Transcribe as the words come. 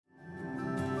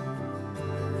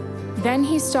Then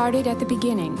he started at the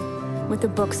beginning with the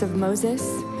books of Moses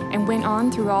and went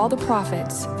on through all the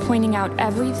prophets, pointing out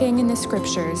everything in the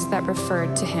scriptures that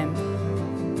referred to him.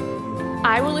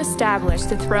 I will establish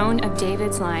the throne of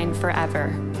David's line forever.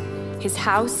 His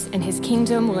house and his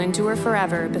kingdom will endure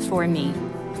forever before me.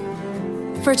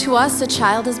 For to us a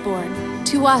child is born,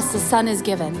 to us a son is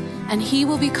given, and he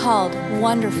will be called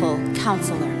Wonderful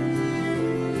Counselor.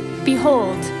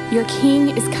 Behold, your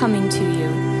king is coming to you.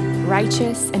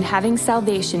 Righteous and having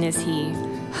salvation is he,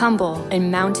 humble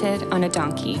and mounted on a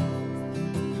donkey.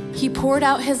 He poured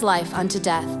out his life unto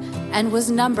death and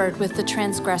was numbered with the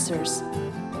transgressors.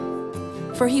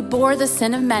 For he bore the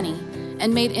sin of many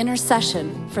and made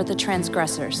intercession for the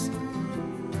transgressors.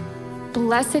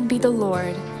 Blessed be the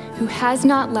Lord, who has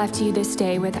not left you this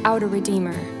day without a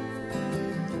redeemer.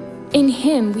 In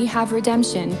him we have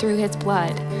redemption through his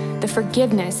blood, the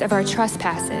forgiveness of our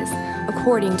trespasses,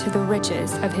 according to the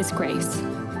riches of his grace.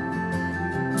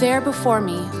 There before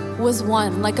me was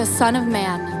one like a son of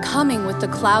man, coming with the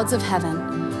clouds of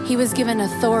heaven. He was given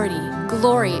authority,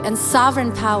 glory, and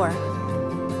sovereign power.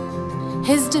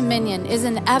 His dominion is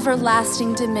an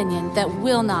everlasting dominion that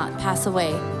will not pass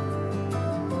away,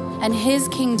 and his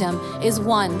kingdom is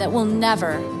one that will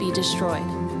never be destroyed.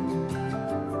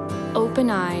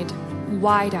 Open-eyed,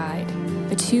 wide-eyed,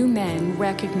 the two men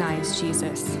recognized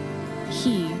Jesus.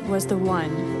 He was the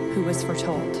one who was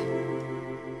foretold.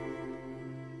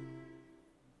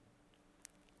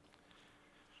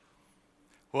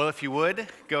 Well, if you would,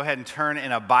 go ahead and turn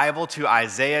in a Bible to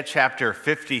Isaiah chapter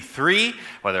 53,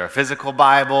 whether a physical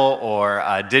Bible or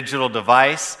a digital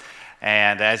device.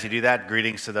 And as you do that,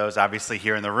 greetings to those obviously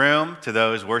here in the room, to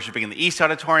those worshiping in the East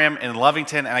Auditorium in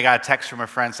Lovington. And I got a text from a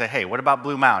friend say, hey, what about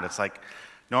Blue Mound? It's like,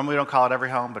 normally we don't call it every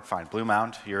home, but fine, Blue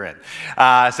Mound, you're in.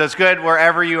 So it's good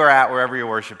wherever you are at, wherever you're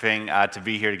worshiping, to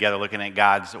be here together looking at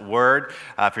God's Word.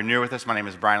 If you're new with us, my name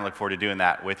is Brian. I look forward to doing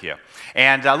that with you.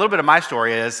 And a little bit of my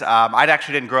story is I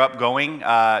actually didn't grow up going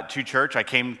to church. I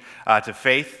came to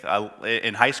faith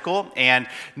in high school, and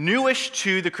newish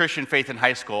to the Christian faith in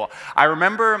high school, I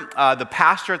remember the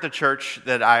pastor at the church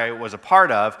that I was a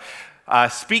part of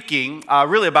speaking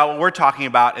really about what we're talking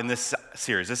about in this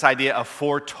series, this idea of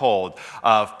foretold,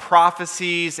 of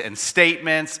prophecies and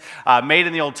statements made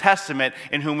in the Old Testament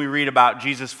in whom we read about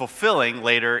Jesus fulfilling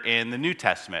later in the New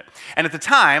Testament. And at the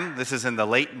time, this is in the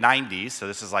late 90s, so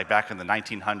this is like back in the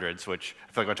 1900s, which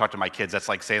I feel like when I talk to my kids, that's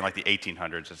like saying like the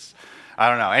 1800s. I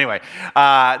don't know. Anyway,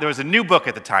 there was a new book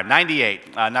at the time,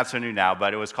 98, not so new now,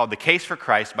 but it was called The Case for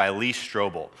Christ by Lee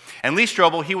Strobel. And Lee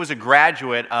Strobel, he was a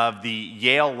graduate of the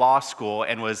Yale Law School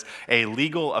and was a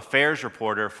legal affairs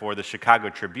reporter for the Chicago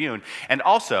Tribune and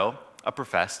also a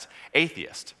professed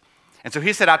atheist. And so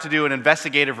he set out to do an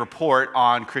investigative report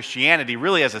on Christianity,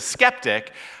 really as a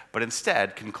skeptic, but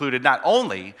instead concluded not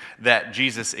only that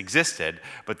Jesus existed,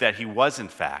 but that he was in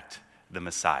fact the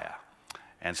Messiah.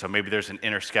 And so maybe there's an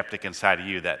inner skeptic inside of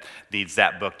you that needs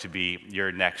that book to be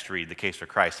your next read, The Case for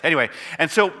Christ. Anyway,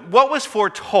 and so what was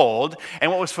foretold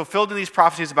and what was fulfilled in these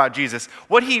prophecies about Jesus,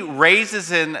 what he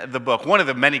raises in the book, one of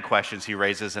the many questions he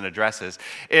raises and addresses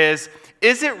is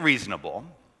it reasonable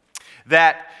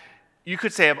that you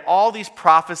could say of all these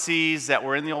prophecies that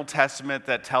were in the Old Testament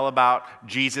that tell about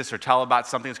Jesus or tell about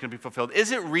something that's going to be fulfilled,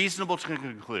 is it reasonable to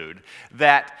conclude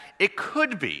that it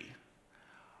could be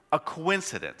a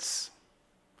coincidence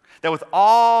that with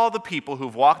all the people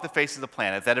who've walked the face of the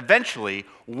planet, that eventually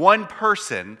one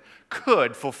person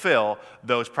could fulfill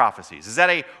those prophecies? Is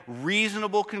that a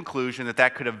reasonable conclusion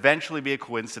that could eventually be a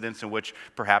coincidence in which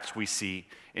perhaps we see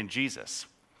in Jesus?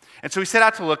 And so he set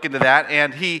out to look into that,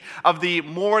 and of the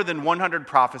more than 100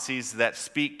 prophecies that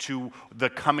speak to the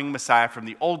coming Messiah from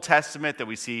the Old Testament that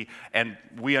we see and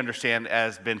we understand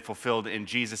as been fulfilled in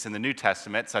Jesus in the New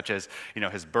Testament, such as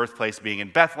his birthplace being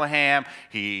in Bethlehem,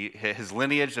 his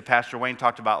lineage that Pastor Wayne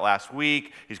talked about last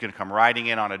week, he's going to come riding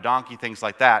in on a donkey, things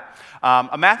like that.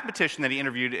 A mathematician that he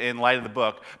interviewed in light of the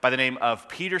book by the name of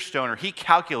Peter Stoner, he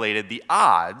calculated the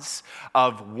odds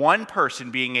of one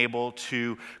person being able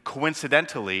to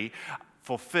coincidentally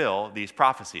fulfill these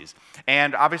prophecies.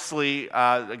 And obviously,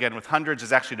 again, with hundreds,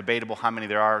 it's actually debatable how many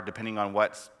there are, depending on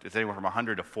it's anywhere from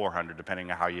 100 to 400, depending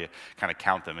on how you kind of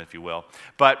count them, if you will.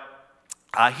 But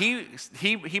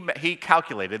he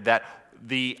calculated that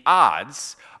the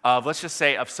odds of, let's just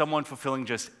say, of someone fulfilling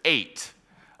just 8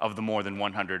 of the more than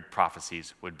 100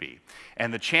 prophecies would be.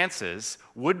 And the chances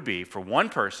would be for one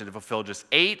person to fulfill just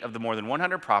 8 of the more than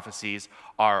 100 prophecies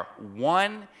are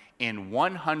 1 in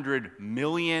 100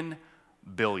 million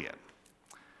billion.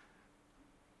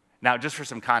 Now, just for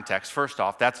some context, first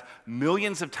off, that's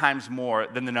millions of times more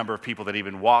than the number of people that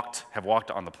even have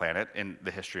walked on the planet in the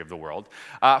history of the world.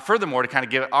 Furthermore, to kind of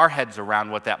get our heads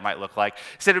around what that might look like, he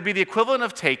said it would be the equivalent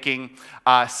of taking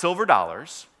silver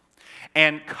dollars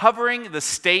and covering the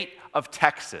state of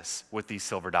Texas with these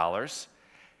silver dollars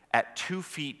at 2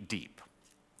 feet deep.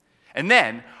 And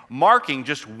then marking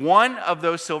just one of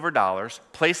those silver dollars,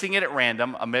 placing it at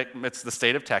random amidst the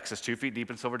state of Texas, 2 feet deep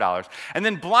in silver dollars, and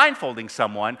then blindfolding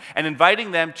someone and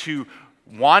inviting them to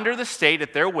wander the state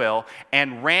at their will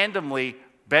and randomly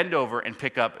bend over and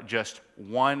pick up just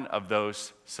one of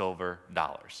those silver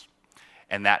dollars.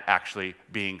 And that actually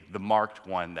being the marked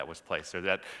one that was placed. So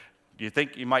that, do you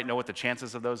think you might know what the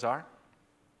chances of those are?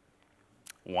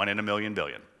 1 in a million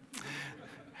billion.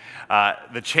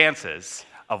 The chances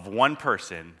of one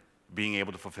person being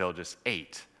able to fulfill just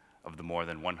 8 of the more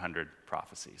than 100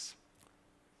 prophecies.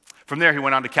 From there, he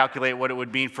went on to calculate what it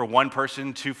would mean for one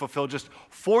person to fulfill just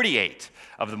 48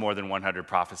 of the more than 100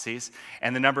 prophecies,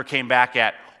 and the number came back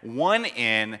at 1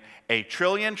 in a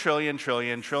trillion, 13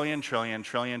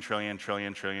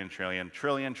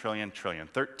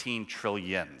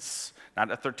 trillions.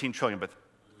 Not a 13 trillion, but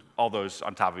all those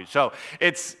on top of each. So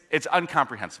it's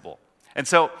incomprehensible. And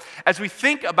so, as we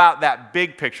think about that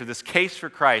big picture, this case for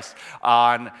Christ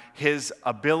on his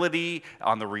ability,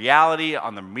 on the reality,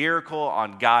 on the miracle,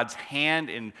 on God's hand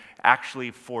in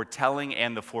actually foretelling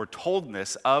and the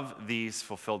foretoldness of these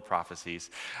fulfilled prophecies,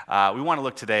 we want to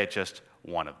look today at just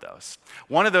one of those.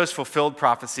 One of those fulfilled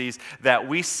prophecies that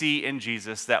we see in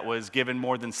Jesus that was given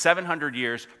more than 700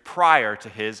 years prior to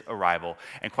his arrival,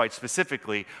 and quite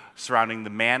specifically surrounding the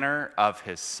manner of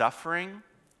his suffering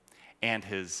and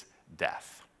his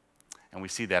death. And we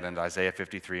see that in Isaiah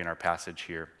 53 in our passage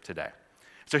here today.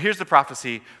 So here's the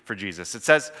prophecy for Jesus. It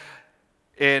says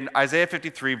in Isaiah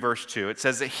 53 verse 2, it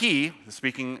says that he,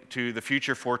 speaking to the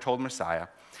future foretold Messiah,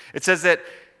 it says that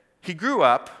he grew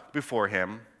up before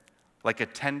him like a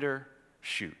tender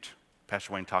shoot.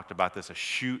 Pastor Wayne talked about this, a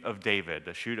shoot of David,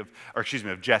 of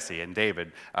Jesse and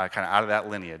David, kind of out of that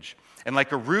lineage. And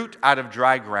like a root out of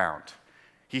dry ground.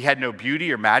 He had no beauty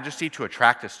or majesty to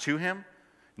attract us to him,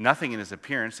 nothing in his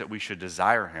appearance that we should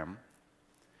desire him.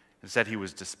 Instead, he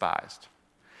was despised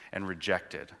and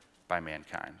rejected by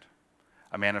mankind,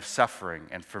 a man of suffering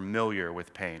and familiar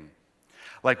with pain.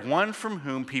 Like one from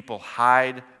whom people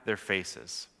hide their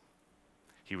faces,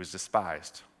 he was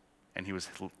despised, and he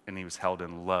was held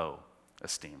in low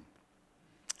esteem.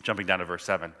 Jumping down to verse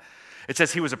 7, it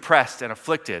says, he was oppressed and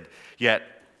afflicted, yet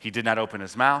he did not open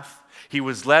his mouth. He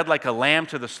was led like a lamb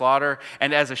to the slaughter,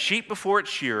 and as a sheep before its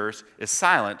shearers is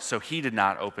silent, so he did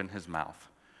not open his mouth.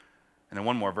 And then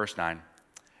one more, verse 9.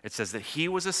 It says that he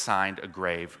was assigned a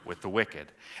grave with the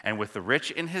wicked, and with the rich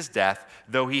in his death,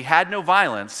 though he had no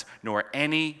violence, nor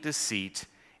any deceit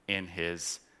in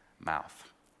his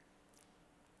mouth.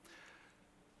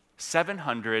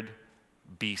 700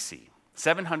 BC,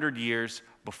 700 years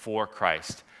before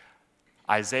Christ,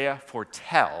 Isaiah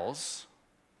foretells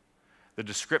the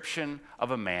description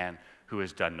of a man who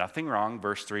has done nothing wrong,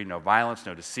 verse 3, no violence,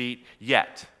 no deceit,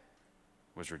 yet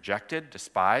was rejected,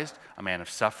 despised, a man of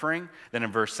suffering. Then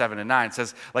in verse 7 and 9 it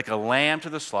says, like a lamb to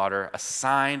the slaughter,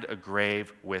 assigned a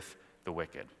grave with the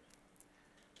wicked.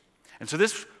 And so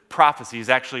this prophecy is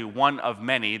actually one of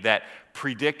many that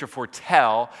predict or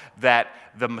foretell that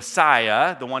the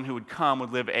Messiah, the one who would come,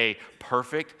 would live a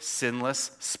perfect,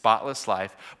 sinless, spotless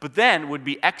life, but then would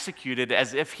be executed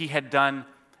as if he had done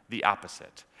the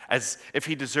opposite, as if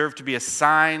he deserved to be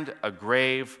assigned a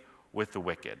grave with the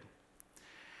wicked.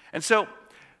 And so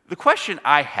the question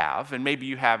I have, and maybe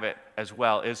you have it as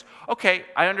well, is, okay,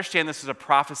 I understand this is a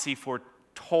prophecy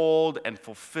foretold and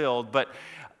fulfilled, but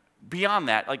beyond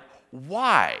that, like,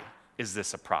 why is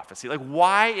this a prophecy? Like,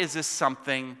 why is this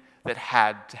something that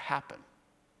had to happen?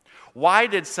 Why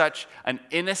did such an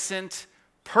innocent,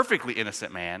 perfectly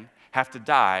innocent man have to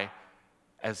die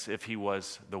as if he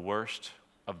was the worst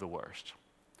of the worst?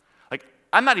 Like,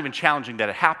 I'm not even challenging that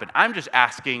it happened. I'm just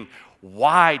asking,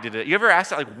 why did it? You ever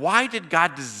ask that? Like, why did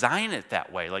God design it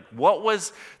that way? Like, what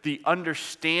was the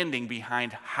understanding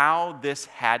behind how this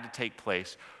had to take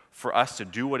place for us to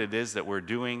do what it is that we're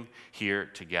doing here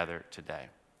together today?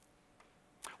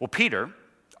 Well, Peter,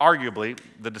 arguably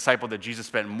the disciple that Jesus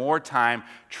spent more time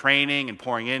training and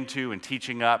pouring into and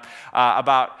teaching up,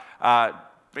 about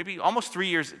maybe almost 3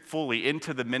 years fully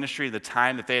into the ministry, the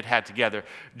time that they had had together,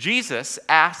 Jesus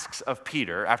asks of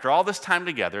Peter, after all this time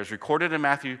together, as recorded in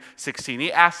Matthew 16,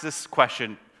 he asks this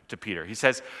question to Peter. He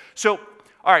says, so,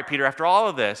 all right, Peter, after all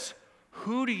of this,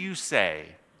 who do you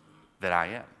say that I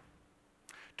am?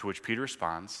 To which Peter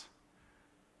responds,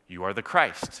 you are the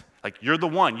Christ. Like, you're the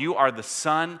one. You are the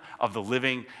Son of the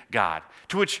living God.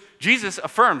 To which Jesus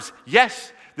affirms,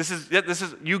 yes, this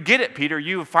is, you get it, Peter.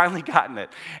 You have finally gotten it.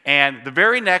 And the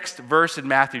very next verse in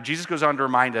Matthew, Jesus goes on to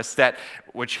remind us that,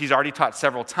 which he's already taught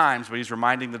several times, but he's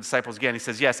reminding the disciples again. He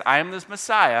says, yes, I am this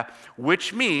Messiah,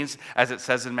 which means, as it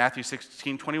says in Matthew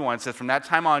 16:21, it says, from that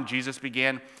time on, Jesus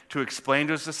began to explain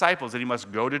to his disciples that he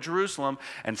must go to Jerusalem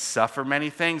and suffer many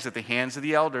things at the hands of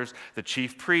the elders, the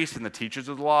chief priests, and the teachers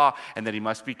of the law, and that he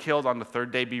must be killed on the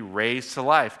third day, be raised to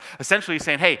life. Essentially, he's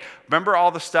saying, hey, remember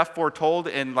all the stuff foretold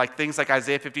in things like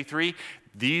Isaiah 53?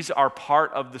 These are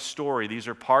part of the story. These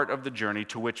are part of the journey,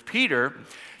 to which Peter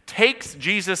takes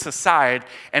Jesus aside,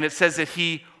 and it says that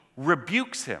he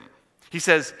rebukes him. He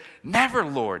says, never,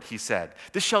 Lord, he said,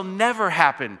 this shall never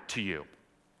happen to you.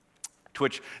 To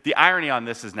which the irony on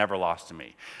this is never lost to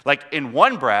me. Like, in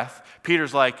one breath,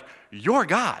 Peter's like, you're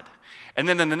God. And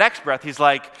then in the next breath, he's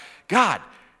like, God,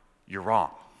 you're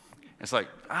wrong. It's like,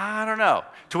 I don't know.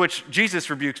 To which Jesus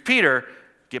rebukes Peter,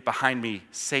 get behind me,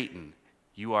 Satan.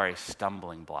 You are a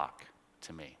stumbling block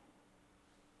to me.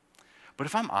 But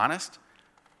if I'm honest,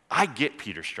 I get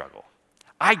Peter's struggle.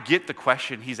 I get the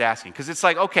question he's asking. Because it's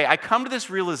like, okay, I come to this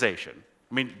realization.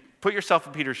 I mean, put yourself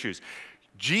in Peter's shoes.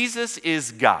 Jesus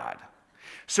is God.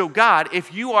 So God,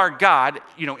 if you are God,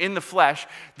 in the flesh,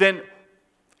 then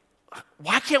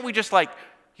why can't we just nuke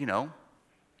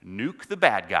the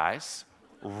bad guys,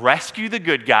 rescue the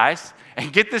good guys,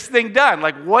 and get this thing done?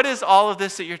 Like, what is all of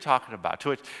this that you're talking about? To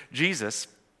which Jesus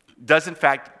does, in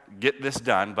fact, get this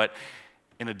done, but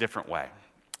in a different way,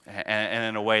 and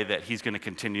in a way that he's going to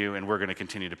continue, and we're going to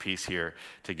continue to piece here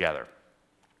together.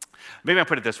 Maybe I'll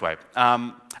put it this way.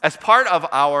 As part of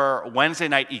our Wednesday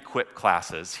night Equip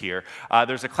classes here,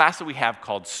 there's a class that we have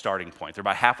called Starting Point. They're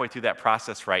about halfway through that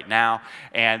process right now,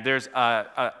 and there's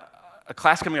a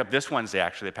class coming up this Wednesday,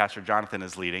 actually, that Pastor Jonathan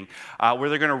is leading, where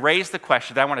they're going to raise the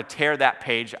question. I want to tear that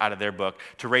page out of their book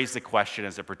to raise the question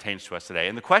as it pertains to us today.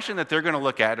 And the question that they're going to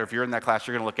look at, or if you're in that class,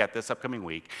 you're going to look at this upcoming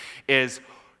week, is,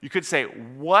 you could say,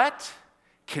 what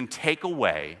can take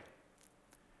away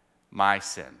my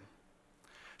sin?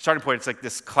 Starting Point, it's like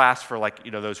this class for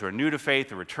those who are new to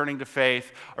faith or returning to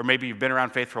faith, or maybe you've been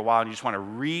around faith for a while and you just want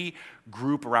to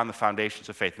regroup around the foundations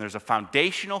of faith. And there's a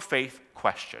foundational faith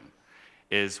question,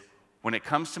 is when it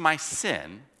comes to my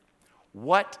sin,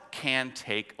 what can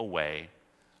take away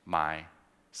my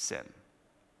sin?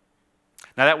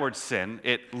 Now that word sin,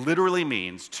 it literally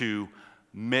means to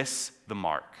miss the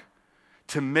mark.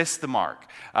 To miss the mark.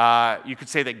 You could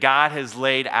say that God has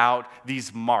laid out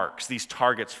these marks, these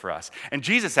targets for us. And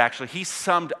Jesus actually, he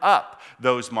summed up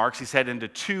those marks, he said, into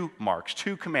two marks,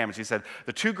 two commandments. He said,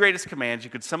 the two greatest commands,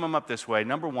 you could sum them up this way.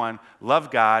 Number one,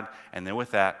 love God, and then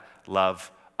with that,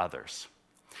 love others.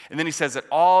 And then he says that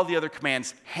all the other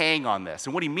commands hang on this.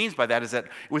 And what he means by that is that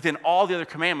within all the other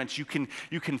commandments, you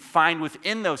can find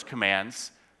within those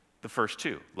commands the first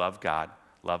two, love God,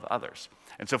 love others.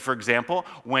 And so, for example,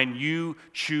 when you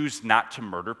choose not to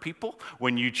murder people,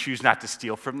 when you choose not to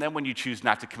steal from them, when you choose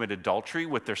not to commit adultery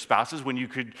with their spouses, when you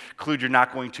conclude you're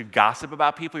not going to gossip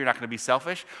about people, you're not going to be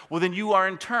selfish, well, then you are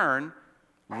in turn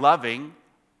loving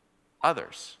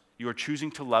others. You are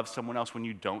choosing to love someone else when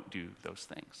you don't do those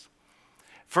things.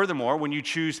 Furthermore, when you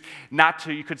choose not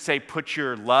to, you could say, put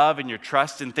your love and your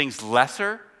trust in things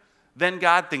lesser than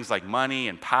God, things like money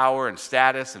and power and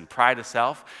status and pride of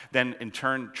self, then in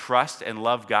turn trust and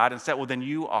love God instead, well, then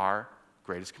you are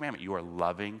greatest commandment. You are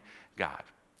loving God.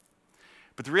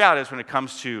 But the reality is, when it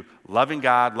comes to loving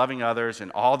God, loving others,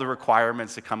 and all the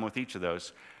requirements that come with each of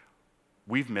those,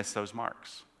 we've missed those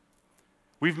marks.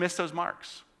 We've missed those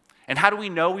marks. And how do we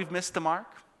know we've missed the mark?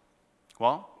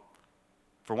 Well,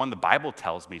 for one, the Bible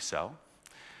tells me so.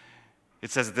 It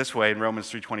says it this way in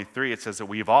Romans 3:23. It says that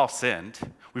we've all sinned.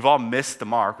 We've all missed the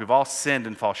mark. We've all sinned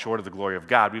and fall short of the glory of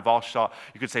God. We've all,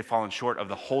 you could say, fallen short of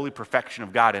the holy perfection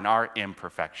of God in our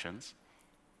imperfections.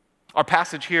 Our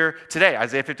passage here today,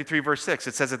 Isaiah 53, verse 6,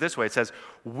 it says it this way. It says,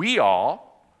 we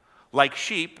all, like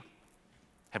sheep,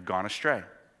 have gone astray.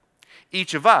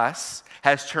 Each of us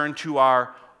has turned to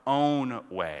our own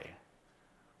way.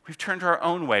 We've turned to our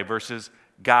own way versus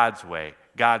God's way,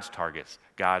 God's targets,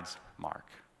 God's mark.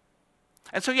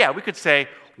 And so, yeah, we could say,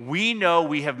 we know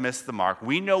we have missed the mark.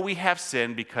 We know we have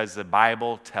sinned because the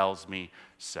Bible tells me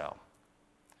so.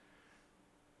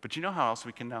 But you know how else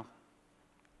we can know?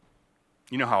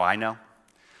 You know how I know?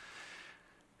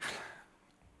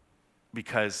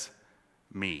 Because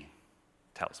me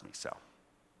tells me so.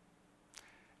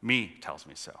 Me tells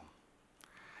me so.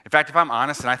 In fact, if I'm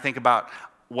honest and I think about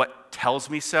what tells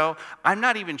me so, I'm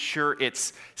not even sure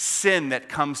it's sin that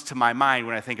comes to my mind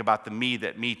when I think about the me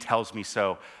that me tells me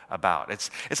so about.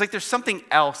 It's like there's something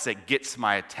else that gets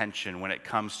my attention when it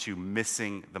comes to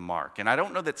missing the mark. And I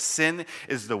don't know that sin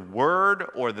is the word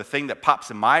or the thing that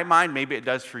pops in my mind. Maybe it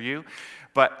does for you.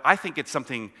 But I think it's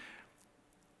something,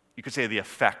 you could say, the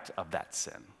effect of that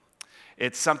sin.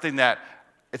 It's something that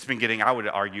it's been getting, I would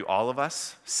argue, all of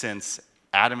us since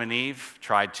Adam and Eve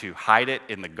tried to hide it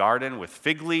in the garden with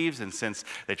fig leaves, and since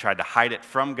they tried to hide it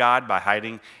from God by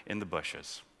hiding in the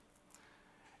bushes.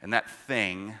 And that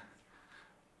thing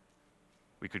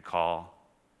we could call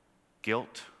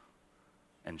guilt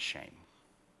and shame.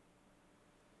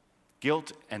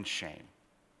 Guilt and shame.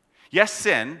 Yes,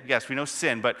 sin. Yes, we know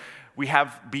sin, but we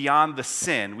have beyond the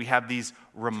sin, we have these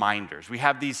reminders. We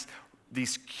have these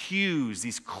cues,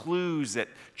 these clues that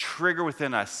trigger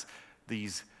within us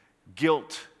these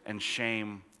guilt and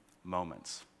shame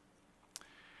moments.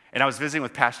 And I was visiting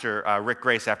with Pastor Rick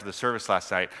Grace after the service last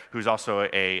night, who's also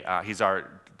he's our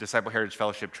Disciple Heritage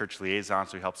Fellowship church liaison,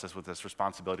 so he helps us with this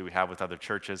responsibility we have with other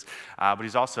churches. But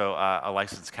he's also a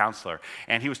licensed counselor.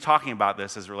 And he was talking about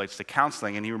this as it relates to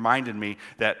counseling, and he reminded me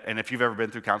that, and if you've ever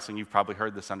been through counseling, you've probably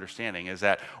heard this understanding, is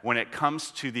that when it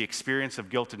comes to the experience of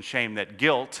guilt and shame, that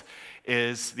guilt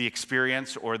is the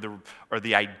experience or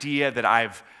the idea that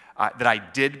I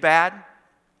did bad,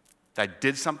 that I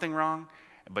did something wrong,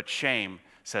 but shame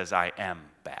says I am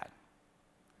bad.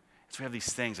 So we have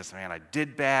these things that say, man, I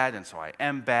did bad, and so I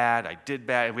am bad, I did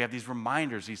bad, and we have these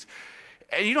reminders,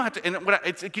 and you don't have to,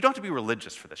 you don't have to be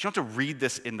religious for this. You don't have to read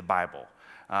this in the Bible.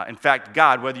 In fact,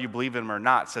 God, whether you believe in him or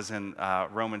not, says in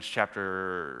Romans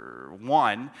chapter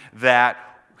 1 that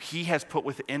he has put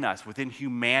within us, within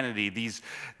humanity,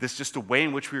 this just the way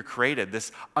in which we were created,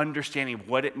 this understanding of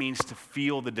what it means to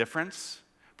feel the difference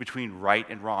between right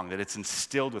and wrong, that it's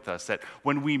instilled with us, that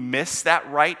when we miss that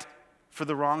right for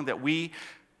the wrong, that we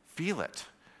feel it.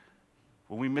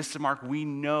 When we miss the mark, we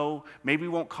know, maybe we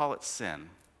won't call it sin,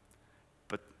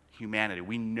 but humanity.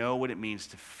 We know what it means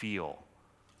to feel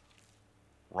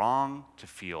wrong, to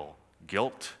feel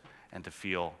guilt, and to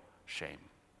feel shame.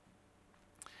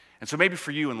 And so maybe for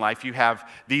you in life, you have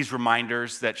these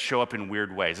reminders that show up in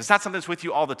weird ways. It's not something that's with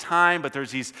you all the time, but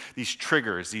there's these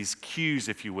triggers, these cues,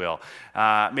 if you will.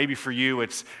 Maybe for you,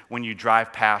 it's when you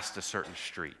drive past a certain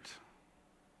street,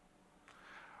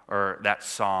 or that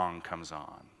song comes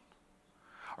on.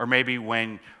 Or maybe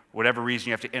when, whatever reason,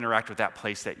 you have to interact with that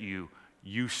place that you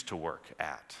used to work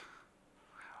at.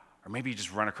 Or maybe you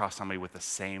just run across somebody with the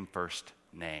same first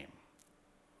name.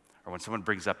 Or when someone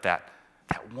brings up that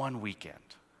one weekend.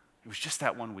 It was just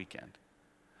that one weekend.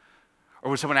 Or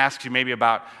when someone asks you maybe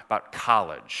about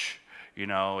college,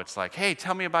 it's like, hey,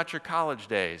 tell me about your college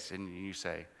days. And you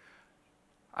say,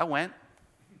 I went.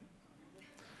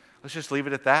 Let's just leave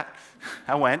it at that.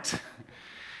 I went.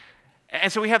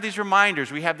 And so we have these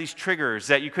reminders, we have these triggers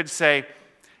that you could say,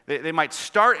 they might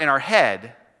start in our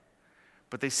head,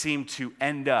 but they seem to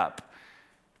end up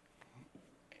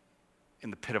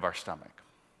in the pit of our stomach.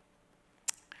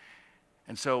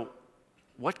 And so,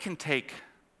 what can take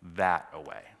that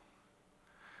away?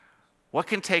 What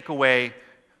can take away,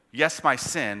 yes, my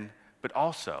sin, but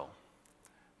also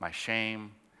my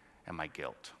shame and my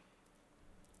guilt?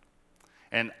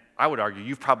 And I would argue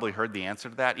you've probably heard the answer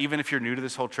to that. Even if you're new to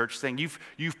this whole church thing,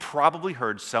 you've probably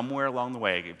heard somewhere along the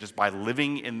way, just by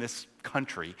living in this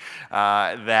country,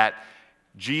 that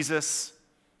Jesus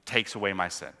takes away my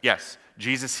sin. Yes,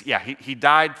 Jesus, he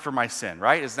died for my sin,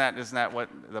 right? Isn't that what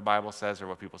the Bible says or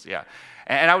what people say? Yeah.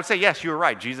 And I would say, yes, you were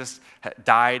right. Jesus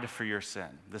died for your sin.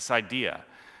 This idea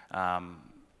that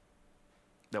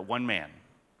one man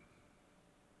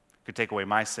could take away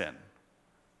my sin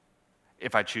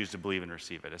if I choose to believe and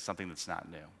receive it is something that's not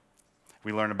new.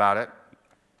 We learn about it,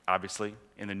 obviously,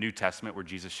 in the New Testament where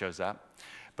Jesus shows up.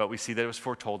 But we see that it was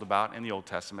foretold about in the Old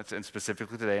Testament, and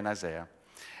specifically today in Isaiah.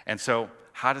 And so,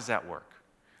 how does that work?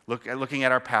 Looking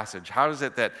at our passage, how is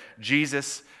it that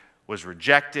Jesus was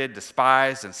rejected,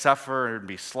 despised, and suffer and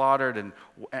be slaughtered?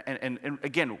 And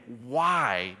again,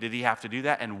 why did he have to do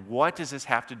that? And what does this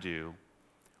have to do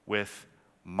with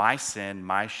my sin,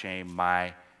 my shame,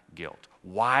 my guilt?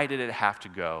 Why did it have to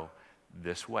go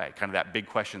this way? Kind of that big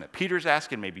question that Peter's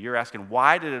asking, maybe you're asking,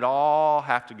 why did it all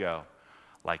have to go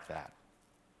like that?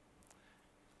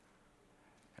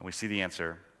 And we see the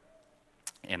answer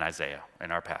in Isaiah,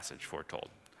 in our passage foretold.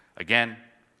 Again,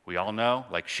 we all know,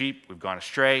 like sheep, we've gone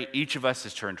astray. Each of us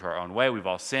has turned to our own way. We've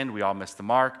all sinned. We all missed the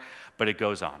mark. But it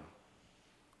goes on.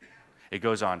 It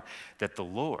goes on that the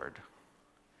Lord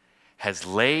has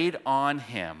laid on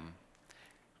him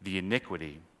the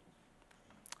iniquity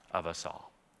of us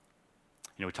all.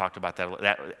 We talked about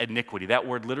that iniquity. That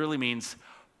word literally means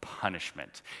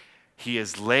punishment.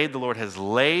 The Lord has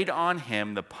laid on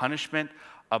him the punishment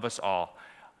of us all.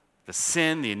 The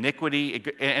sin, the iniquity,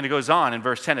 and it goes on in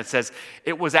verse 10, it says,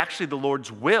 it was actually the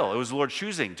Lord's will. It was the Lord's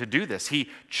choosing to do this. He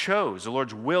chose the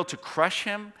Lord's will to crush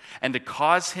him and to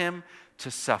cause him to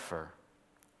suffer.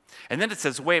 And then it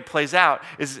says the way it plays out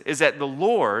is that the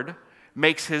Lord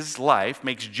makes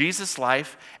Jesus'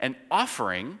 life an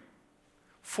offering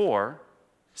for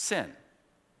sin.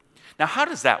 Now, how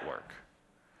does that work?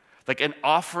 Like an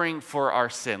offering for our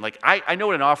sin. Like I know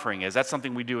what an offering is. That's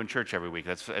something we do in church every week.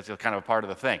 That's kind of a part of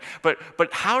the thing. But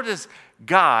how does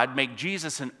God make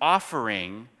Jesus an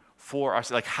offering for our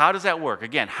sin? Like how does that work?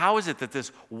 Again, how is it that this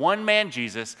one man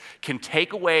Jesus can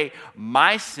take away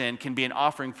my sin, can be an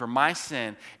offering for my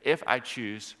sin if I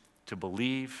choose to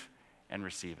believe and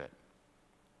receive it?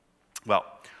 Well,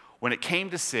 when it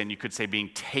came to sin, you could say being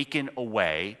taken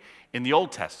away in the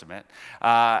Old Testament,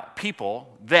 people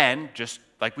then, just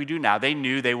like we do now, they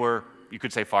knew they were, you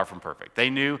could say, far from perfect. They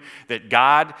knew that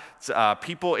God,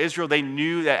 people, Israel, they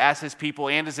knew that as his people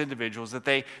and as individuals that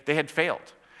they had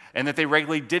failed and that they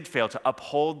regularly did fail to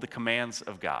uphold the commands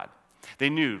of God. They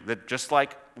knew that just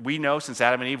like we know since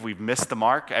Adam and Eve, we've missed the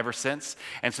mark ever since.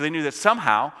 And so they knew that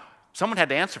somehow someone had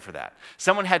to answer for that.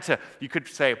 Someone had to, you could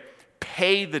say,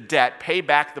 pay the debt, pay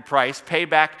back the price, pay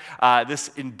back this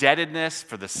indebtedness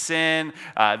for the sin,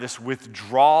 this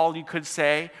withdrawal, you could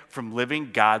say, from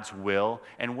living God's will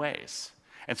and ways.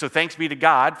 And so thanks be to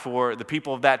God for the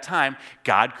people of that time,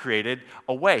 God created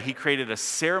a way. He created a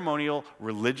ceremonial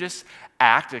religious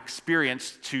act,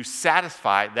 experience to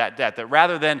satisfy that debt. That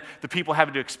rather than the people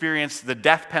having to experience the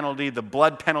death penalty, the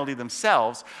blood penalty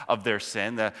themselves of their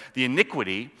sin, the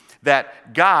iniquity,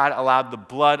 that God allowed the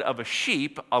blood of a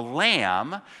sheep, a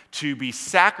lamb, to be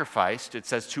sacrificed, it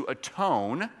says to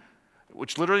atone,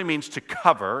 which literally means to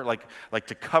cover, like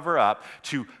to cover up,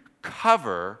 to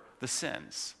cover the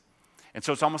sins. And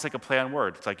so it's almost like a play on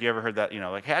words. It's like, you ever heard that,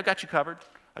 like, hey, I got you covered.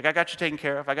 Like, I got you taken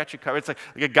care of. I got you covered. It's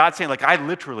like God saying, like,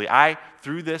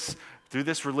 through this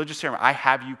religious ceremony, I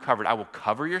have you covered. I will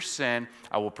cover your sin.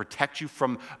 I will protect you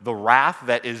from the wrath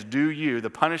that is due you, the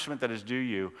punishment that is due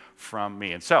you from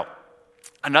me. And so,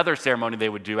 another ceremony they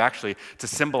would do actually to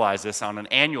symbolize this on an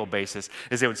annual basis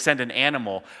is they would send an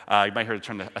animal, you might hear the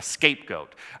term a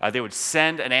scapegoat. They would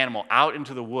send an animal out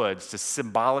into the woods to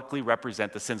symbolically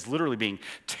represent the sins literally being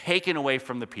taken away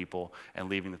from the people and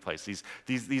leaving the place.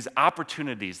 These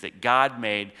opportunities that God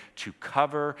made to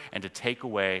cover and to take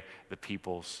away the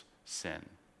people's sin.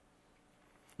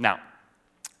 Now,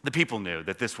 the people knew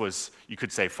that this was, you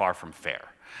could say, far from fair.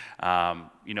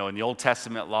 In the Old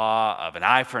Testament law of an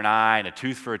eye for an eye and a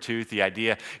tooth for a tooth, the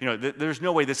idea, there's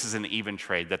no way this is an even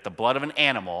trade, that the blood of an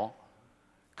animal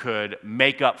could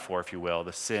make up for, if you will,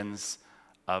 the sins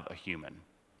of a human.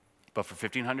 But for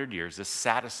 1,500 years, this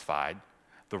satisfied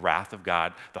the wrath of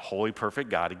God, the holy, perfect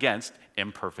God, against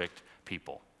imperfect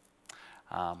people.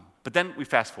 But then we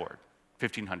fast forward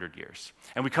 1,500 years,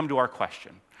 and we come to our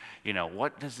question.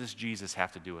 What does this Jesus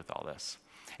have to do with all this?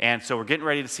 And so we're getting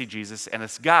ready to see Jesus, and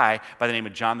this guy by the name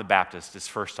of John the Baptist is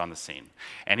first on the scene.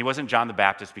 And he wasn't John the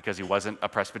Baptist because he wasn't a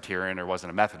Presbyterian or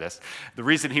wasn't a Methodist. The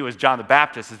reason he was John the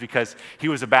Baptist is because he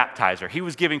was a baptizer. He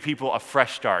was giving people a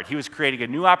fresh start. He was creating a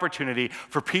new opportunity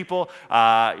for people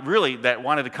really that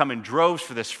wanted to come in droves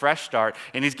for this fresh start.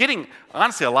 And he's getting,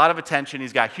 honestly, a lot of attention.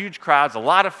 He's got huge crowds, a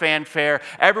lot of fanfare.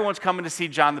 Everyone's coming to see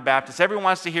John the Baptist. Everyone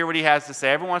wants to hear what he has to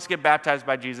say. Everyone wants to get baptized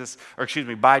by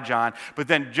by John. But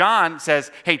then John says,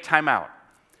 hey, time out.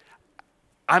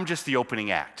 I'm just the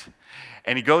opening act.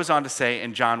 And he goes on to say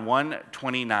in John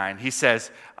 1:29, he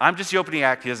says, I'm just the opening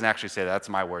act. He doesn't actually say that. That's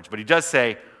my words. But he does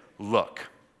say, look,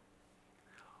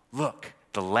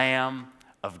 the Lamb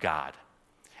of God.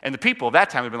 And the people of that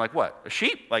time have been like, what? A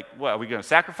sheep? Like, what? Are we going to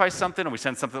sacrifice something? Or we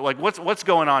send something? Like, what's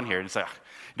going on here? And it's like,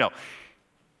 no,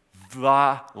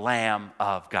 the Lamb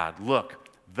of God. Look,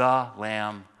 the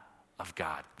Lamb of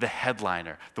God, the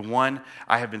headliner, the one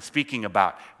I have been speaking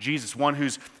about, Jesus, one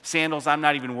whose sandals I'm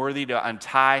not even worthy to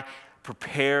untie,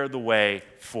 prepare the way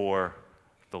for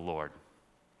the Lord.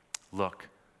 Look,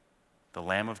 the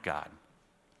Lamb of God,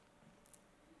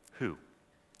 who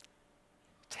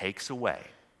takes away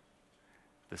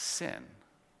the sin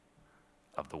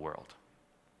of the world.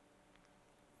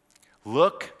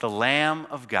 Look, the Lamb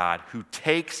of God who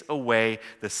takes away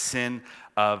the sin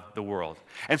of the world.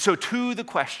 And so to the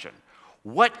question,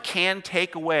 what can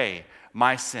take away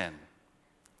my sin?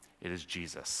 It is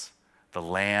Jesus, the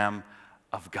Lamb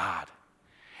of God.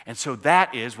 And so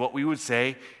that is what we would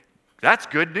say, that's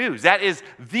good news. That is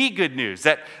the good news,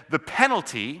 that the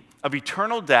penalty of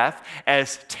eternal death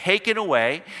as taken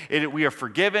away. We are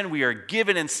forgiven. We are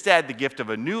given instead the gift of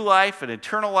a new life, an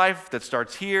eternal life that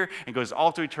starts here and goes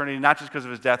all through eternity, not just because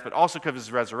of his death, but also because of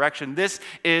his resurrection. This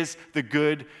is the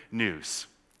good news.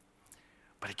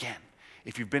 But again,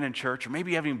 if you've been in church, or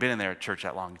maybe you haven't even been in there at church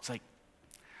that long, it's like,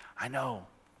 I know,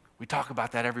 we talk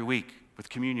about that every week with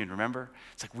communion, remember?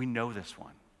 It's like we know this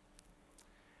one.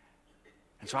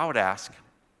 And so I would ask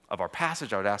of our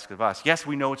passage, I would ask of us, yes,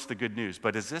 we know it's the good news,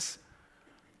 but is this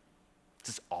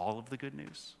all of the good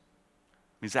news?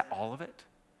 I mean, is that all of it?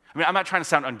 I mean, I'm not trying to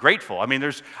sound ungrateful. I mean,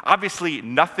 there's obviously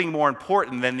nothing more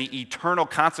important than the eternal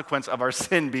consequence of our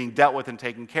sin being dealt with and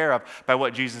taken care of by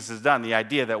what Jesus has done. The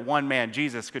idea that one man,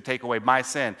 Jesus, could take away my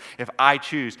sin if I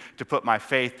choose to put my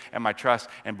faith and my trust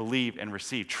and believe and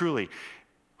receive. Truly,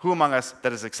 who among us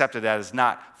that has accepted that is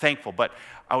not thankful? But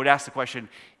I would ask the question,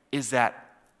 is that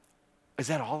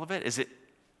all of it?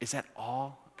 Is that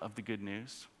all of the good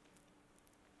news?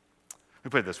 Let me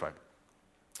put it this way.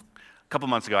 A couple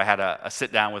months ago, I had a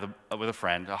sit down with a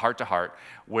friend, a heart-to-heart,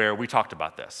 where we talked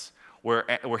about this, where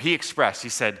he expressed, he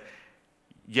said,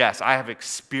 yes, I have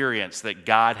experienced that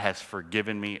God has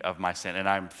forgiven me of my sin, and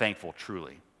I'm thankful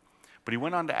truly. But he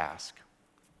went on to ask,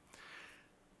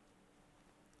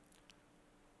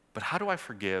 but how do I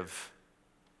forgive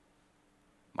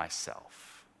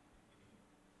myself?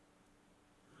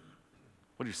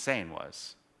 What he was saying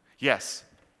was, yes,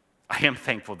 I am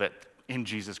thankful that in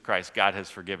Jesus Christ, God has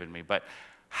forgiven me. But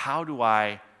how do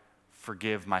I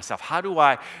forgive myself? How do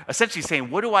I, essentially saying,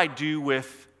 what do I do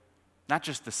with not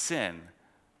just the sin,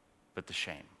 but the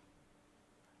shame,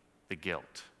 the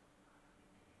guilt?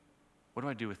 What do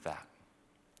I do with that?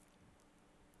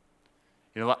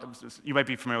 You know, you might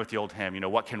be familiar with the old hymn, you know,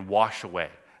 what can wash away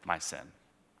my sin?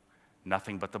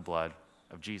 Nothing but the blood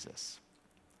of Jesus.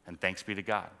 And thanks be to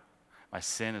God. My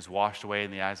sin is washed away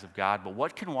in the eyes of God. But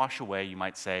what can wash away, you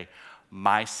might say,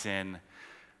 my sin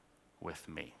with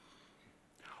me?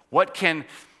 What can,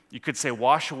 you could say,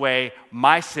 wash away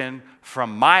my sin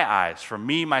from my eyes, from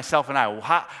me, myself, and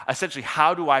I? Essentially,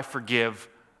 how do I forgive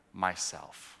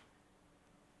myself?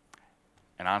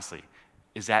 And honestly,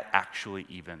 is that actually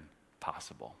even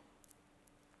possible?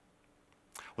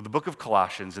 Well, the book of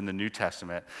Colossians in the New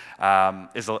Testament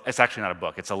it's actually not a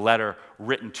book. It's a letter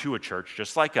written to a church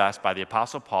just like us by the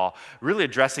Apostle Paul, really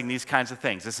addressing these kinds of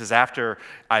things. This is after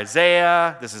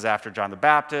Isaiah. This is after John the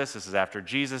Baptist. This is after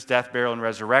Jesus' death, burial, and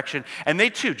resurrection. And they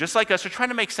too, just like us, are trying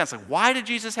to make sense. Like, why did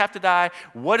Jesus have to die?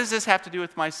 What does this have to do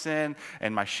with my sin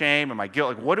and my shame and my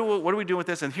guilt? Like, what are we doing with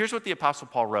this? And here's what the Apostle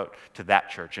Paul wrote to that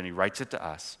church, and he writes it to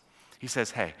us. He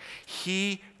says, hey,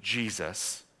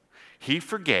 Jesus, he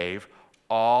forgave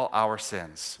all our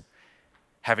sins,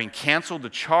 having canceled the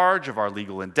charge of our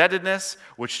legal indebtedness,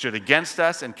 which stood against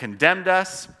us and condemned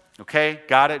us. Okay,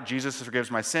 got it. Jesus forgives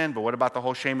my sin, but what about the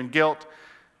whole shame and guilt?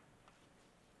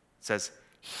 It says,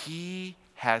 he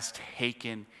has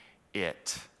taken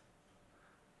it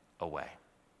away,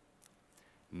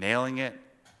 nailing it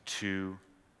to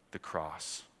the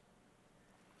cross.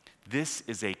 This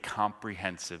is a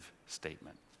comprehensive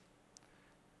statement.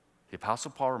 The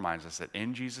Apostle Paul reminds us that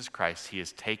in Jesus Christ, he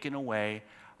has taken away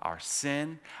our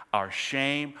sin, our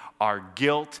shame, our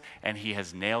guilt, and he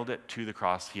has nailed it to the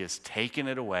cross. He has taken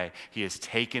it away. He has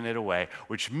taken it away,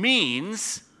 which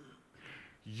means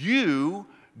you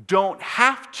don't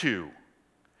have to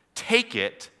take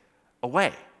it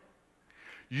away.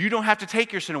 You don't have to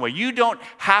take your sin away. You don't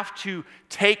have to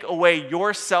take away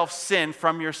your self-sin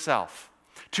from yourself.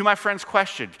 To my friend's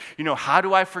question, you know, how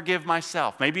do I forgive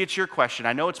myself? Maybe it's your question.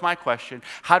 I know it's my question.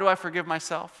 How do I forgive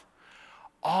myself?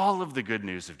 All of the good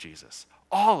news of Jesus,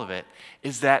 all of it,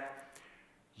 is that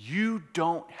you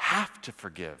don't have to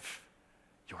forgive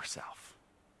yourself.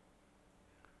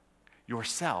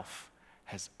 Yourself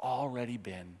has already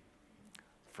been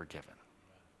forgiven.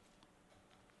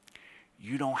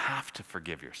 You don't have to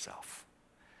forgive yourself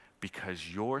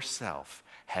because yourself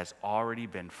has already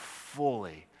been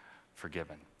fully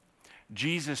forgiven.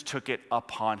 Jesus took it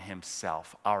upon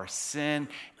himself, our sin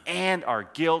and our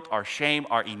guilt, our shame,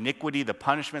 our iniquity, the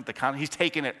punishment, he's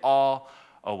taken it all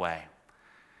away.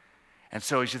 And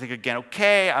so as you think again,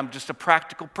 okay, I'm just a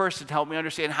practical person, help me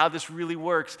understand how this really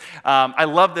works. I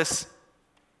love this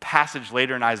passage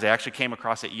later in Isaiah. I actually came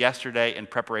across it yesterday in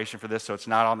preparation for this, so it's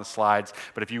not on the slides.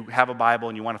 But if you have a Bible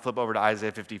and you want to flip over to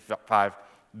Isaiah 55,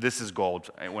 this is gold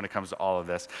when it comes to all of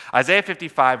this. Isaiah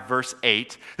 55, verse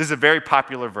 8. This is a very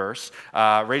popular verse.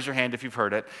 Raise your hand if you've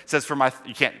heard it. It says,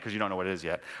 you can't because you don't know what it is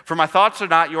yet. For my thoughts are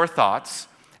not your thoughts,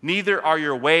 neither are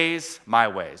your ways my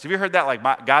ways. Have you heard that?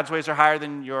 Like, God's ways are higher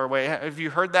than your way. Have you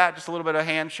heard that? Just a little bit of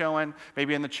hand showing.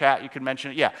 Maybe in the chat you could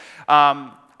mention it. Yeah.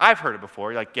 I've heard it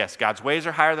before. Like, yes, God's ways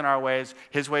are higher than our ways.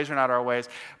 His ways are not our ways.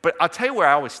 But I'll tell you where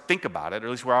I always think about it, or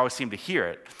at least where I always seem to hear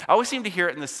it. I always seem to hear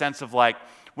it in the sense of like,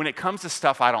 when it comes to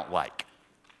stuff I don't like.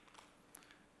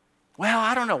 Well,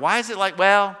 I don't know. Why is it like,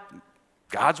 well,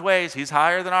 God's ways, he's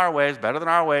higher than our ways, better than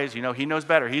our ways. You know, he knows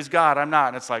better. He's God, I'm not.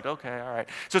 And it's like, okay, all right.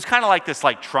 So it's kind of like this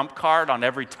like trump card on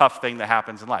every tough thing that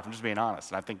happens in life. I'm just being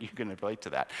honest, and I think you can relate to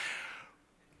that.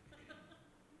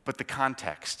 But the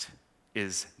context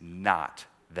is not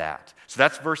that. So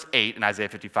that's verse 8 in Isaiah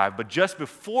 55. But just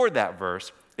before that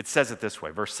verse, it says it this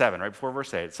way. Verse 7, right before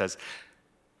verse 8, it says,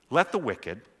 let the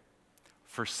wicked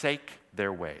forsake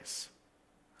their ways.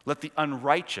 Let the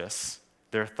unrighteous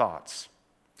their thoughts.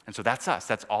 And so that's us.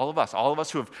 That's all of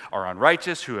us who are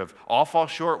unrighteous, who have all fall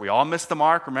short. We all miss the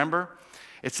mark, remember?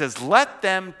 It says, let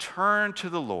them turn to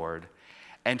the Lord,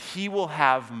 and he will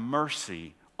have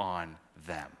mercy on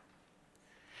them.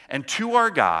 And to our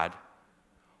God,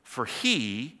 for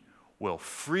he will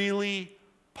freely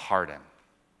pardon.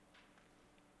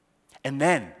 And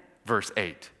then, verse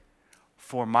 8,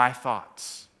 for my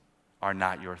thoughts are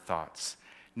not your thoughts,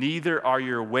 neither are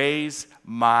your ways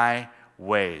my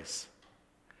ways.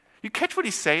 You catch what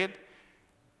he's saying?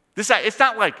 It's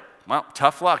not like, well,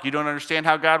 tough luck. You don't understand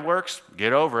how God works?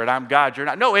 Get over it. I'm God. You're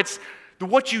not. No, it's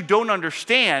what you don't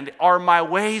understand are my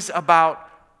ways about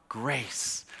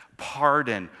grace,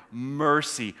 pardon,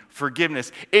 mercy,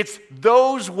 forgiveness. It's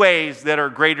those ways that are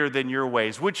greater than your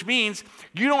ways, which means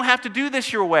you don't have to do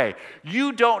this your way.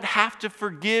 You don't have to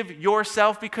forgive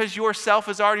yourself because yourself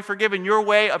is already forgiven. Your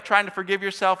way of trying to forgive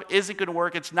yourself isn't going to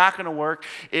work. It's not going to work.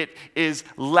 It is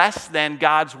less than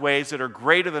God's ways that are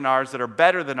greater than ours, that are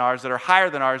better than ours, that are higher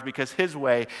than ours, because his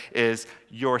way is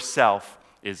yourself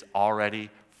is already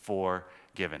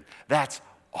forgiven. That's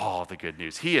all the good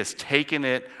news. He has taken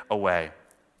it away.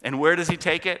 And where does he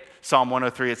take it? Psalm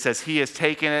 103, it says, he has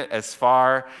taken it as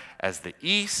far as the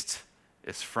east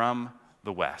is from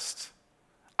the west.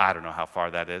 I don't know how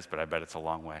far that is, but I bet it's a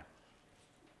long way.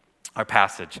 Our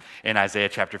passage in Isaiah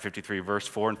chapter 53, verse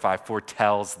 4 and 5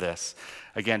 foretells this.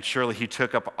 Again, surely he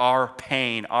took up our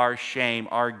pain, our shame,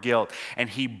 our guilt, and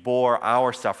he bore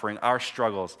our suffering, our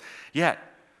struggles. Yet,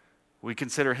 we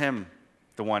consider him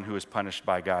the one who was punished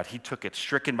by God. He took it,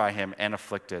 stricken by him, and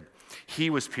afflicted. He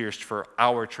was pierced for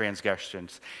our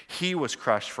transgressions. He was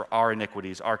crushed for our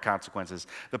iniquities, our consequences.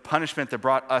 The punishment that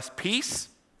brought us peace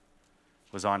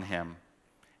was on him,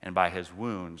 and by his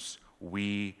wounds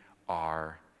we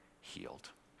are healed.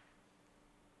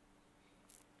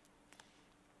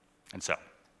 And so,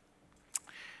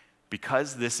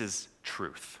 because this is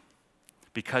truth,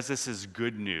 because this is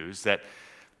good news, that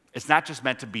it's not just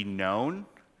meant to be known,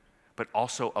 but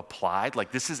also applied.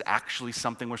 Like, this is actually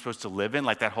something we're supposed to live in.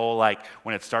 Like that whole, like,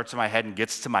 when it starts in my head and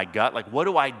gets to my gut, like, what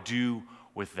do I do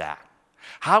with that?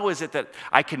 How is it that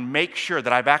I can make sure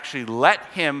that I've actually let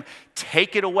him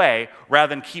take it away rather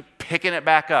than keep picking it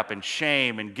back up in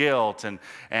shame and guilt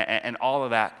and all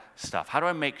of that stuff? How do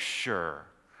I make sure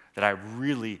that I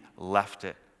really left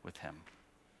it with him?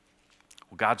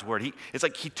 Well, God's word, it's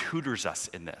like he tutors us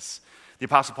in this. The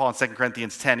Apostle Paul in 2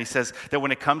 Corinthians 10, he says that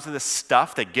when it comes to this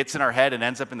stuff that gets in our head and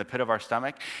ends up in the pit of our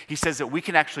stomach, he says that we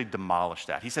can actually demolish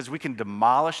that. He says we can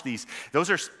demolish these.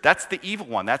 That's the evil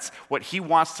one. That's what he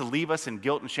wants to leave us in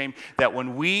guilt and shame. That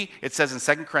when it says in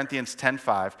 2 Corinthians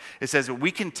 10:5, it says that we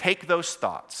can take those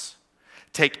thoughts,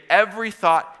 take every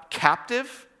thought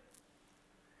captive,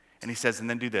 and he says, and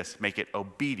then do this, make it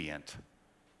obedient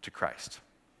to Christ.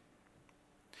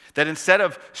 That instead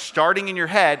of starting in your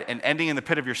head and ending in the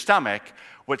pit of your stomach,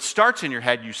 what starts in your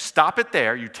head, you stop it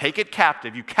there, you take it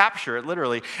captive, you capture it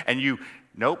literally, and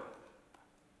nope.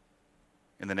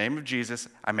 In the name of Jesus,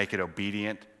 I make it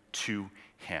obedient to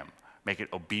him. Make it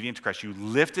obedient to Christ. You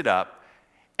lift it up,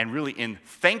 and really in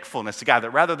thankfulness to God,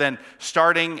 that rather than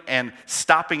starting and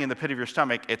stopping in the pit of your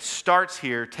stomach, it starts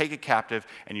here, take it captive,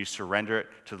 and you surrender it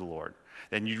to the Lord.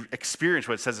 Then you experience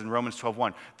what it says in Romans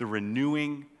 12:1, the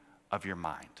renewing of your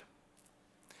mind.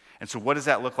 And so what does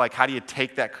that look like? How do you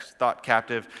take that thought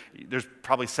captive? There's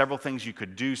probably several things you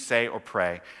could do, say, or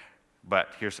pray, but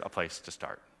here's a place to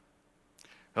start.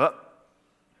 Oh,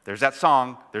 there's that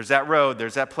song, there's that road,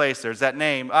 there's that place, there's that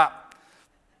name.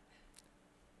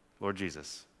 Lord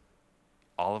Jesus,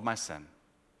 all of my sin,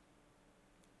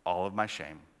 all of my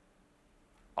shame,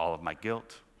 all of my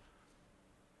guilt,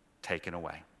 taken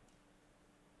away.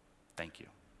 Thank you.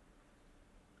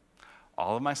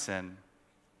 All of my sin,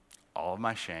 all of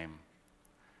my shame,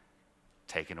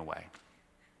 taken away.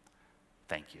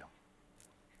 Thank you.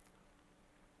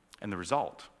 And the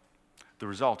result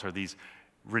are these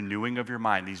renewing of your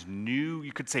mind, these new,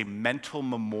 you could say, mental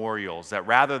memorials, that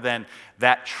rather than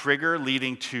that trigger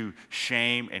leading to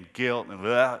shame and guilt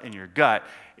and in your gut,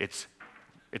 it's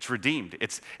redeemed.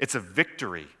 It's a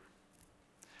victory.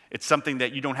 It's something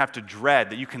that you don't have to dread,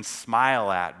 that you can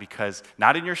smile at, because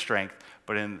not in your strength,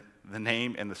 but in the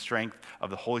name and the strength of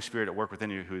the Holy Spirit at work within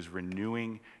you, who is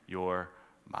renewing your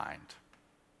mind.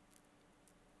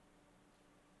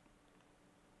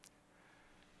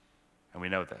 And we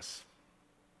know this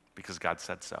because God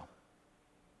said so.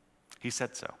 He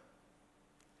said so.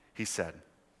 He said,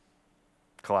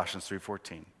 Colossians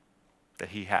 3:14, that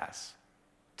he has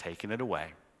taken it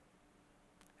away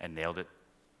and nailed it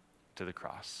to the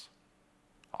cross.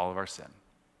 All of our sin,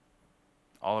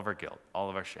 all of our guilt, all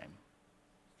of our shame,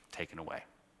 taken away.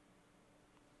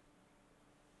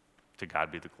 To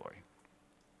God be the glory.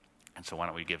 And so why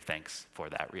don't we give thanks for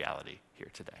that reality here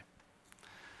today.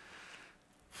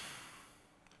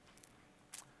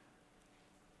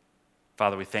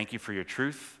 Father, we thank you for your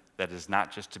truth that is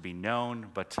not just to be known,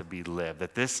 but to be lived.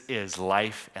 That this is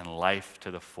life and life to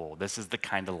the full. This is the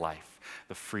kind of life,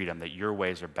 the freedom, that your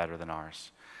ways are better than ours.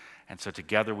 And so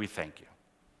together we thank you.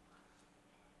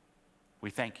 We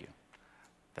thank you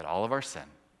that all of our sin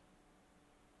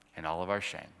and all of our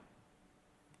shame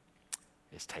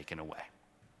is taken away.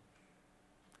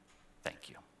 Thank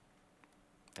you.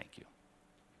 Thank you.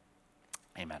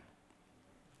 Amen.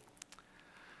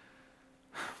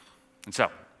 And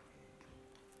so,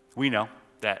 we know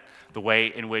that the way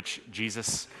in which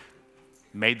Jesus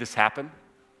made this happen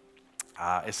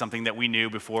is something that we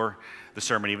knew before the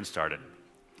sermon even started,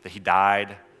 that he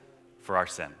died for our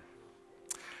sin.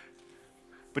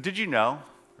 But did you know,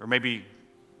 or maybe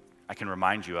I can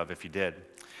remind you of if you did,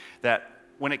 that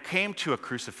when it came to a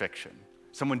crucifixion,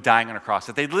 someone dying on a cross,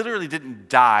 that they literally didn't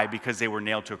die because they were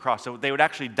nailed to a cross. So what they would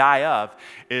actually die of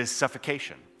is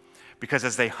suffocation. Because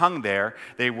as they hung there,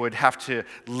 they would have to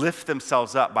lift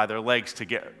themselves up by their legs to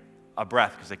get a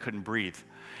breath because they couldn't breathe.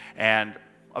 And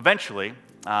eventually,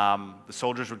 the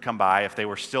soldiers would come by. If they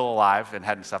were still alive and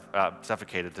hadn't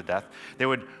suffocated to death, they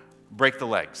would break the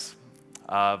legs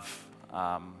of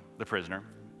the prisoner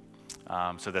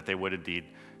so that they would indeed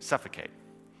suffocate.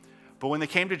 But when they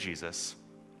came to Jesus,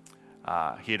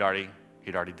 he'd already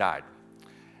died.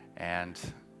 And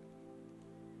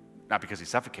not because he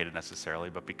suffocated necessarily,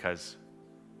 but because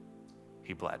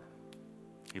he bled.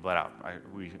 He bled out.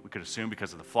 We could assume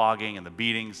because of the flogging and the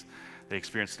beatings they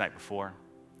experienced the night before,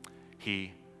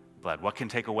 he bled. What can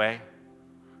take away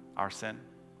our sin?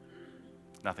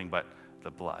 Nothing but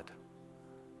the blood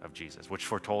of Jesus, which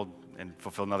foretold and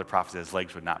fulfilled another prophecy that his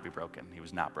legs would not be broken. He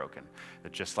was not broken.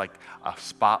 That just like a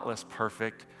spotless,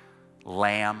 perfect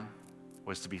lamb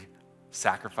was to be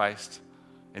sacrificed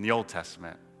in the Old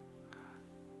Testament,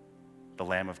 the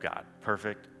Lamb of God,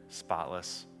 perfect,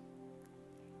 spotless,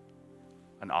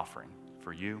 an offering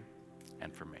for you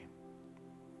and for me.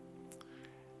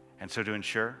 And so to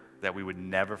ensure that we would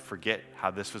never forget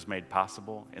how this was made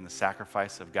possible in the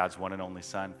sacrifice of God's one and only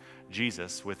Son,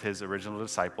 Jesus, with his original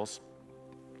disciples,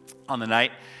 on the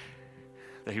night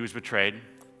that he was betrayed,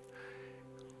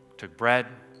 took bread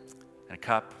and a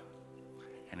cup,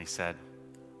 and he said,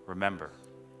 "Remember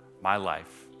my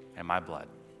life and my blood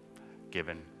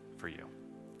given for you."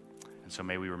 And so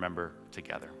may we remember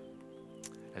together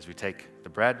as we take the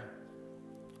bread,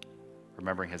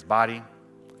 remembering his body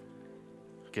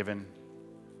given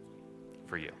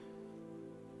for you.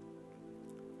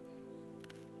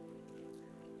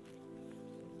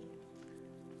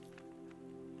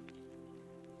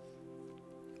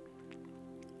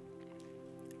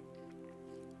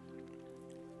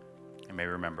 And may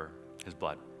we remember his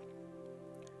blood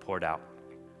poured out,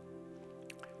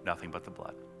 nothing but the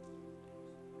blood.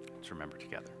 Let's remember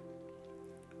together.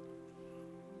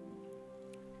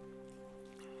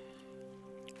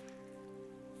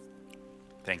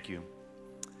 Thank you.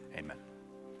 Amen.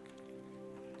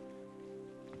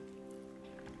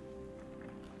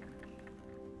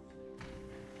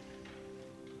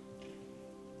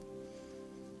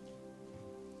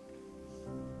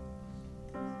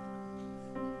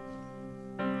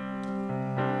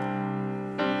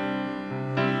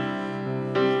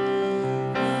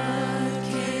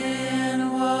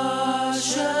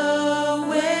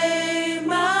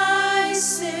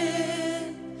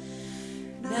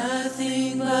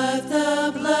 Nothing but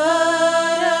the blood.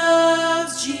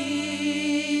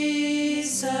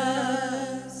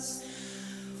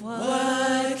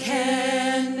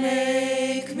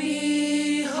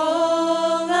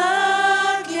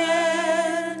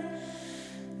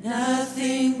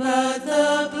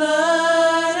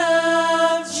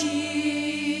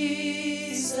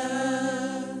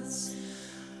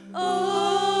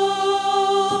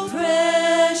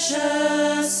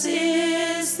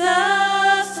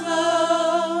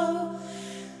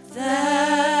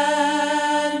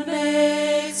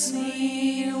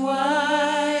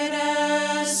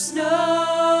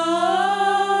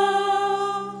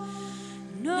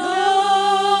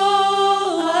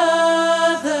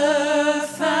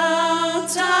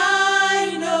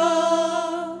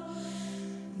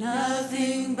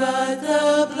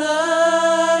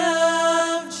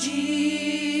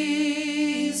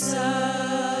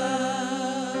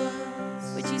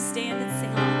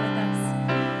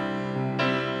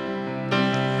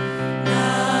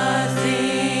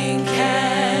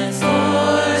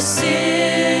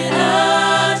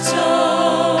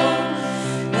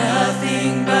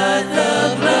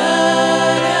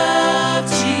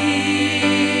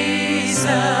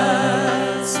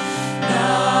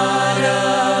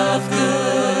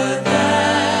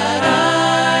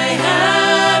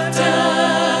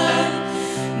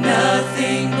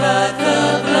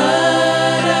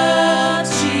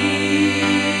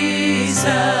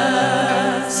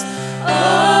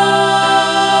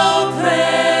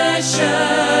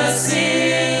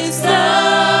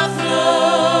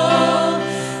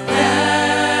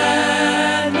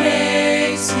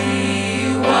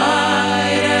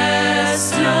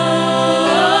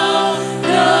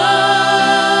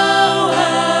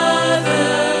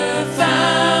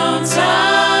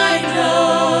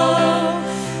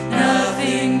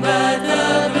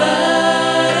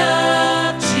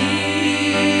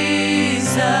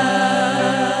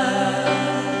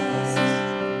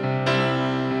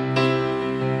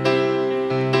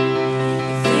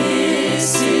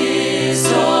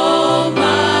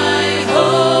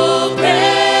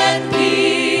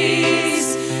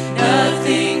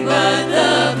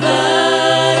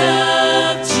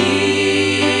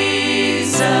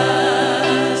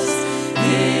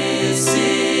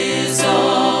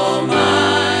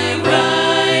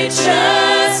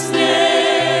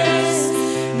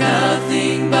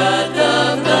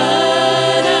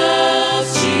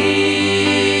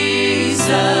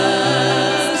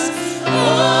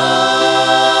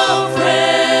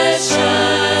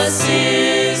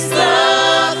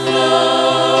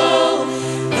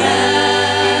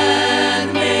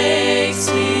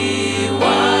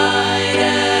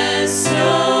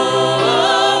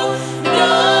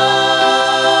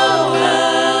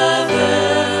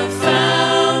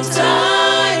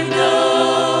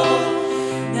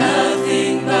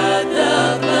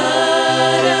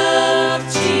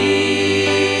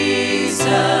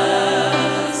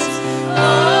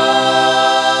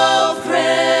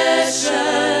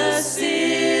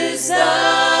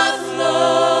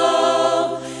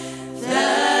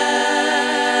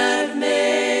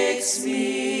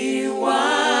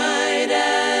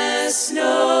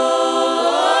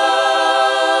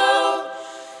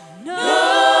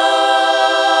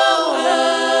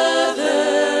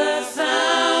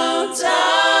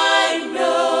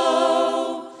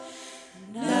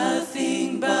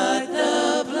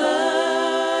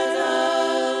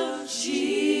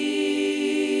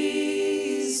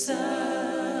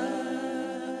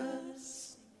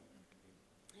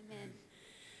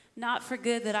 not for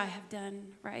good that I have done,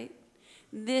 right?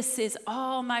 This is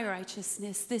all my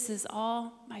righteousness. This is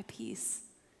all my peace.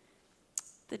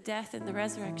 The death and the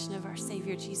resurrection of our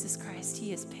Savior, Jesus Christ, he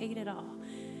has paid it all.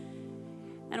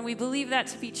 And we believe that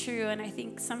to be true, and I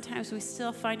think sometimes we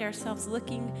still find ourselves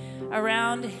looking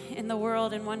around in the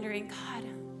world and wondering, God,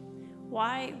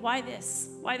 why this?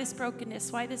 Why this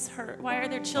brokenness? Why this hurt? Why are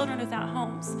there children without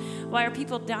homes? Why are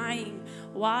people dying?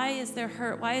 Why is there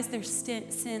hurt? Why is there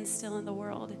sin still in the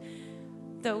world?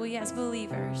 Though we as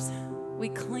believers, we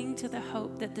cling to the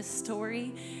hope that this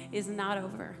story is not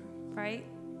over, right?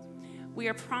 We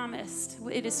are promised,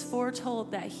 it is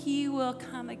foretold that he will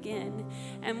come again,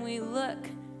 and we look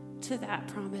to that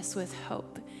promise with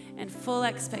hope and full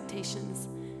expectations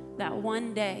that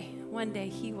one day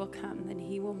he will come and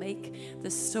he will make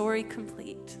the story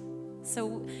complete.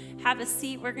 So have a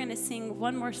seat. We're going to sing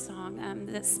one more song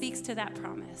that speaks to that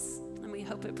promise, and we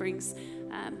hope it brings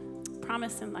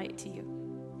promise and light to you.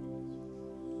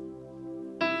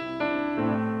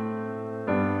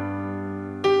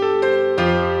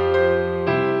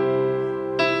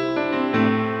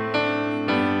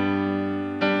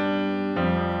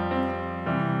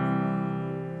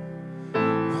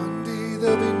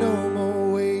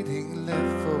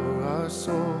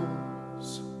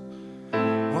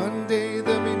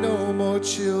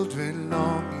 Children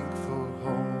longing for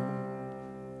home.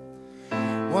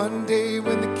 One day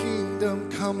when the kingdom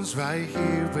comes right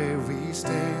here where we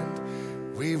stand,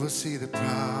 we will see the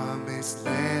promised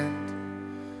land.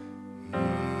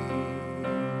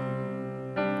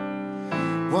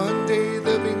 One day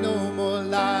there'll be no more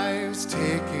lives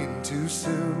taken too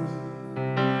soon.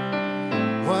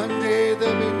 One day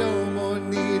there'll be no more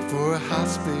need for a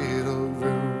hospital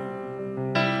room.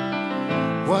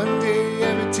 One day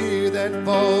every tear that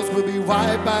falls will be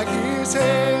wiped by his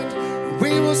hand.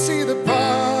 We will see the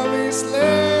promised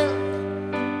land.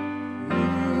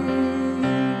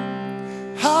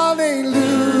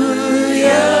 Hallelujah.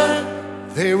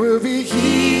 There will be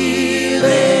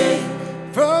healing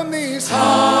from this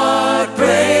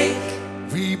heartbreak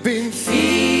we've been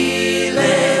feeling.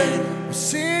 We're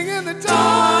singing the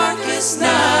darkest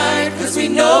night, 'cause we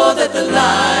know that the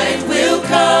light will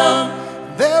come.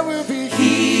 There will be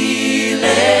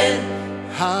healing.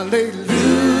 Hallelujah.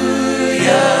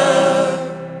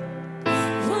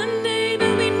 One day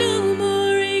there'll be no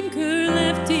more anger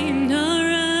left in our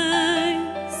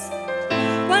eyes.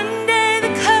 One day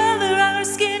the color of our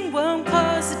skin won't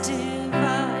cause a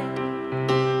divide.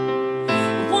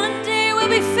 One day we'll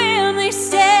be family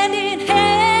standing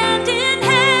hand in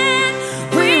hand.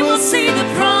 We will see the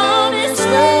promised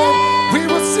land. We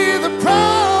will see the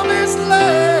promised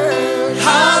land.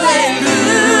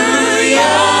 Hallelujah.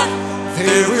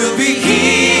 There will be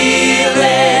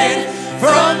healing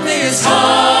from this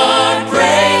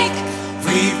heartbreak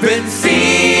we've been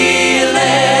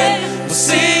feeling. We'll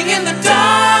sing in the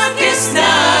darkest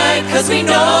night, 'cause we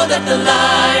know that the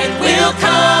light will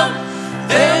come.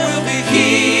 There will be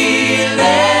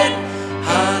healing.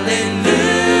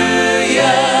 Hallelujah.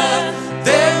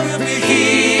 There will be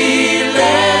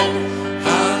healing.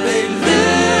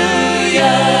 Hallelujah.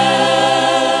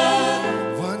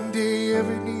 One day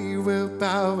every knee will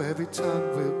bow, every tongue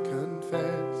will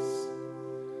confess.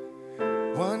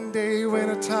 One day when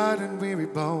our tired and weary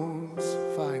bones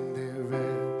find their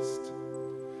rest.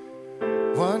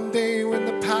 One day when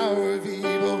the power of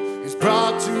evil is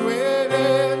brought to an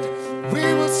end, we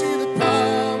will see the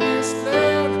promised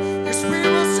land. Yes, we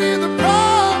will see the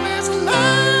promised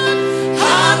land.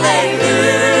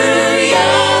 Hallelujah.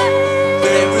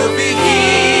 There will be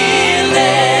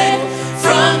healing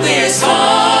from this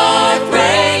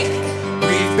heartbreak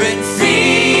we've been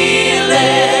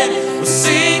feeling. We'll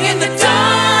sing in the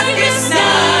darkest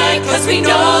night, 'cause we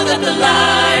know that the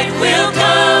light will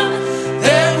come.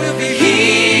 There will be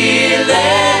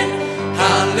healing.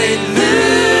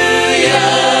 Hallelujah.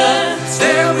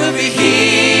 There will be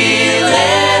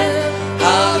healing.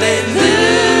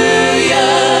 Hallelujah.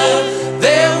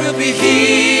 There will be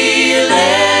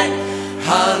healing.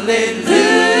 Hallelujah.